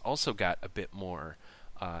games also got a bit more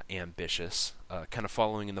ambitious, kind of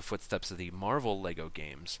following in the footsteps of the Marvel Lego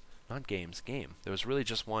games. Not games, game. There was really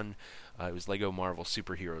just one. It was Lego Marvel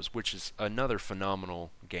Superheroes, which is another phenomenal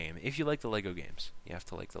game. If you like the Lego games, you have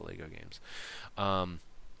to like the Lego games.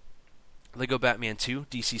 Lego Batman 2,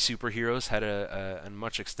 DC Superheroes, had a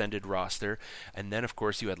much extended roster. And then, of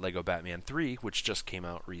course, you had Lego Batman 3, which just came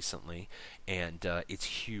out recently. And it's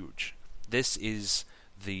huge. This is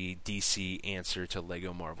the DC answer to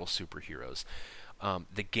Lego Marvel Superheroes.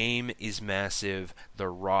 The game is massive. The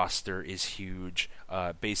roster is huge.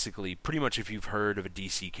 Basically, pretty much if you've heard of a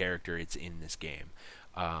DC character, it's in this game.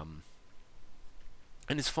 And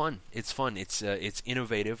it's fun. It's fun. It's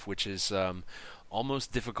innovative, which is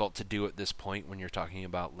almost difficult to do at this point when you're talking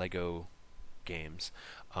about Lego games.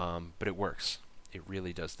 But it works. It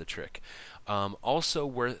really does the trick. Also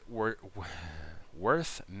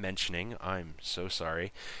worth mentioning, I'm so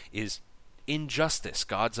sorry, is Injustice: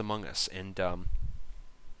 Gods Among Us. And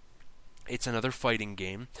it's another fighting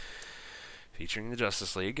game featuring the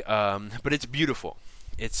Justice League, but it's beautiful.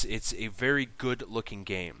 It's a very good looking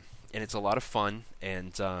game, and it's a lot of fun,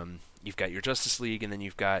 and you've got your Justice League, and then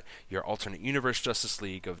you've got your alternate universe Justice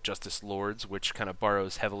League of Justice Lords, which kind of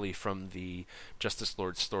borrows heavily from the Justice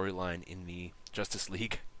Lords storyline in the Justice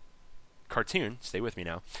League cartoon. Stay with me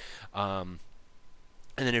now.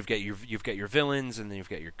 And then you've got your villains, and then you've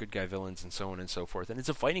got your good guy villains, and so on and so forth. And it's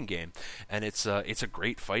a fighting game, and it's a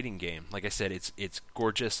great fighting game. Like I said, it's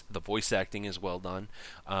gorgeous. The voice acting is well done,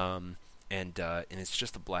 and it's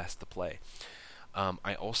just a blast to play.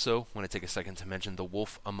 I also want to take a second to mention The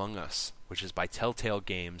Wolf Among Us, which is by Telltale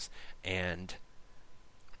Games, and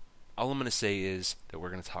all I'm going to say is that we're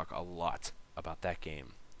going to talk a lot about that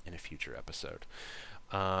game in a future episode.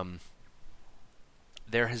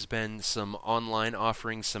 There has been some online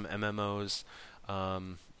offerings, some MMOs.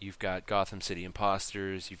 You've got Gotham City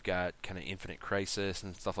Imposters, you've got kind of Infinite Crisis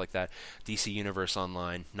and stuff like that. DC Universe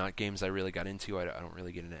Online, not games I really got into. I don't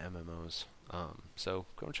really get into MMOs. So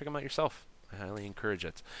go and check them out yourself. I highly encourage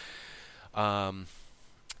it. And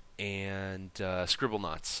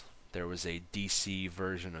Scribblenauts. There was a DC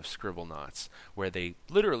version of Scribblenauts where they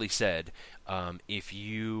literally said, if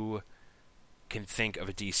you can think of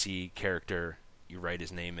a DC character, you write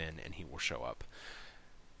his name in and he will show up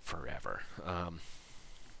forever.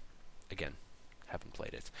 Again, haven't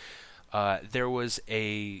played it. There was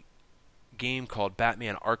a game called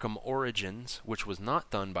Batman Arkham Origins, which was not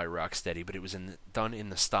done by Rocksteady, but it was done in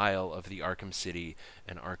the style of the Arkham City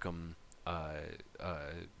and Arkham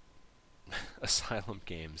Asylum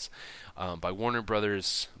games by Warner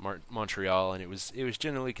Brothers Montreal, and it was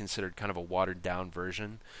generally considered kind of a watered down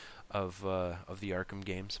version of the Arkham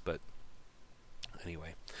games, but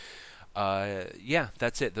anyway. Yeah,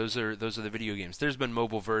 that's it. Those are the video games. There's been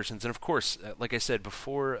mobile versions, and of course, like I said,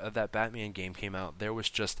 before that Batman game came out, there was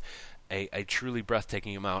just a truly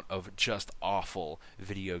breathtaking amount of just awful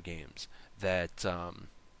video games that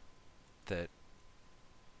they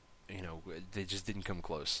just didn't come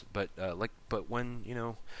close. But when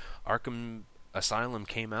Arkham Asylum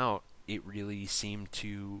came out, it really seemed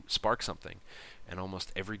to spark something, and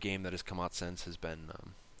almost every game that has come out since has been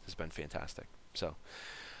fantastic. So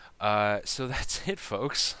that's it,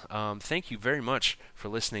 folks. Thank you very much for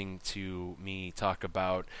listening to me talk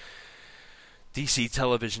about DC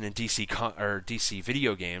television and DC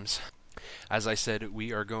video games. As I said,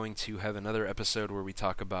 we are going to have another episode where we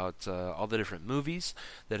talk about all the different movies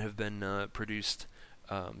that have been produced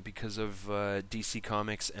because of DC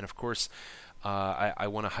Comics, and of course, I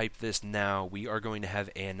want to hype this now. We are going to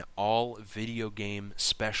have an all video game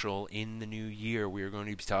special in the new year. We are going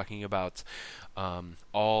to be talking about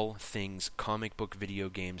all things comic book video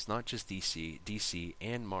games, not just DC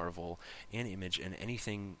and Marvel and Image and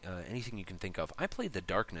anything you can think of. I played the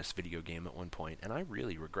Darkness video game at one point, and I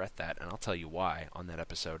really regret that, and I'll tell you why on that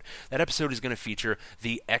episode. That episode is going to feature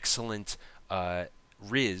the excellent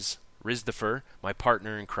Riz the Fur, my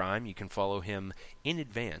partner in crime. You can follow him in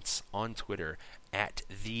advance on Twitter at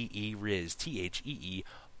TheERiz, TheERiz.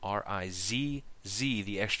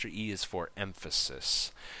 The extra E is for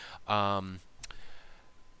emphasis.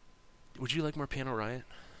 Would you like more Panel Riot?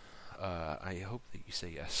 I hope that you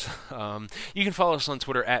say yes. You can follow us on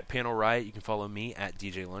Twitter at Panel Riot. You can follow me at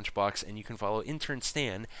DJ Lunchbox, and you can follow Intern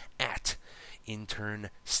Stan at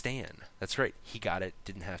Intern Stan. That's right, he got it.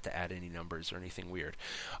 Didn't have to add any numbers or anything weird.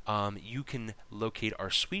 You can locate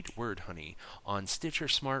our sweet word honey on Stitcher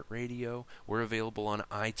Smart Radio. We're available on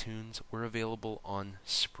iTunes. We're available on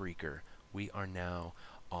Spreaker. We are now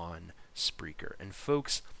on Spreaker. And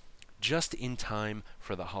folks, just in time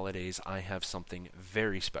for the holidays, I have something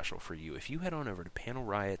very special for you. If you head on over to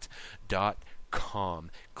panelriot.com,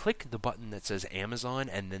 click the button that says Amazon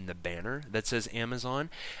and then the banner that says Amazon,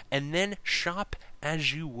 and then shop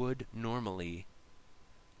as you would normally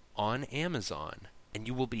on Amazon, and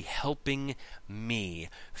you will be helping me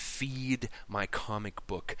feed my comic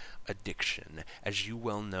book addiction. As you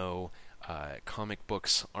well know, comic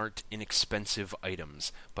books aren't inexpensive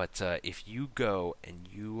items, but if you go and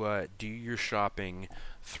you do your shopping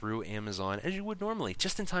through Amazon as you would normally,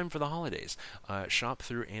 just in time for the holidays, shop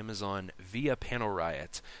through Amazon via Panel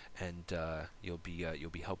Riot, and you'll be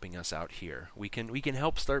helping us out here. We can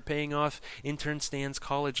help start paying off Intern Stan's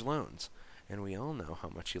college loans. And we all know how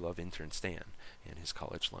much you love Intern Stan and his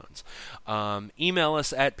college loans. Email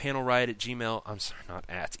us at panelriot@gmail. I'm sorry, not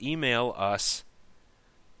at. Email us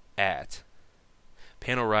at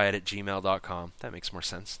panelriot@gmail.com. That makes more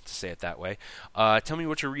sense to say it that way. Tell me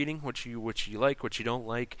what you're reading, what you like, what you don't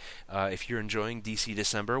like. If you're enjoying DC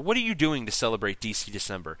December, what are you doing to celebrate DC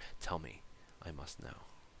December? Tell me. I must know.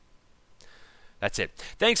 That's it.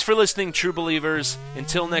 Thanks for listening, true believers.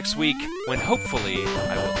 Until next week, when hopefully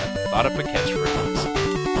I will have thought up a catchphrase.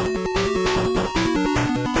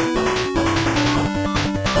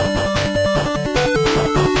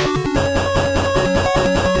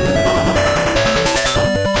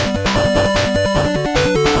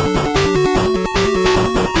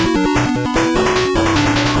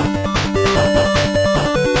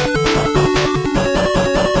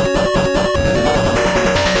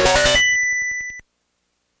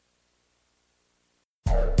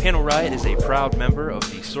 Dino Riot is a proud member of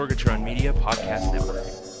the Sorgatron Media Podcast Network.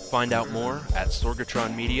 Find out more at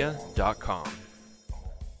sorgatronmedia.com.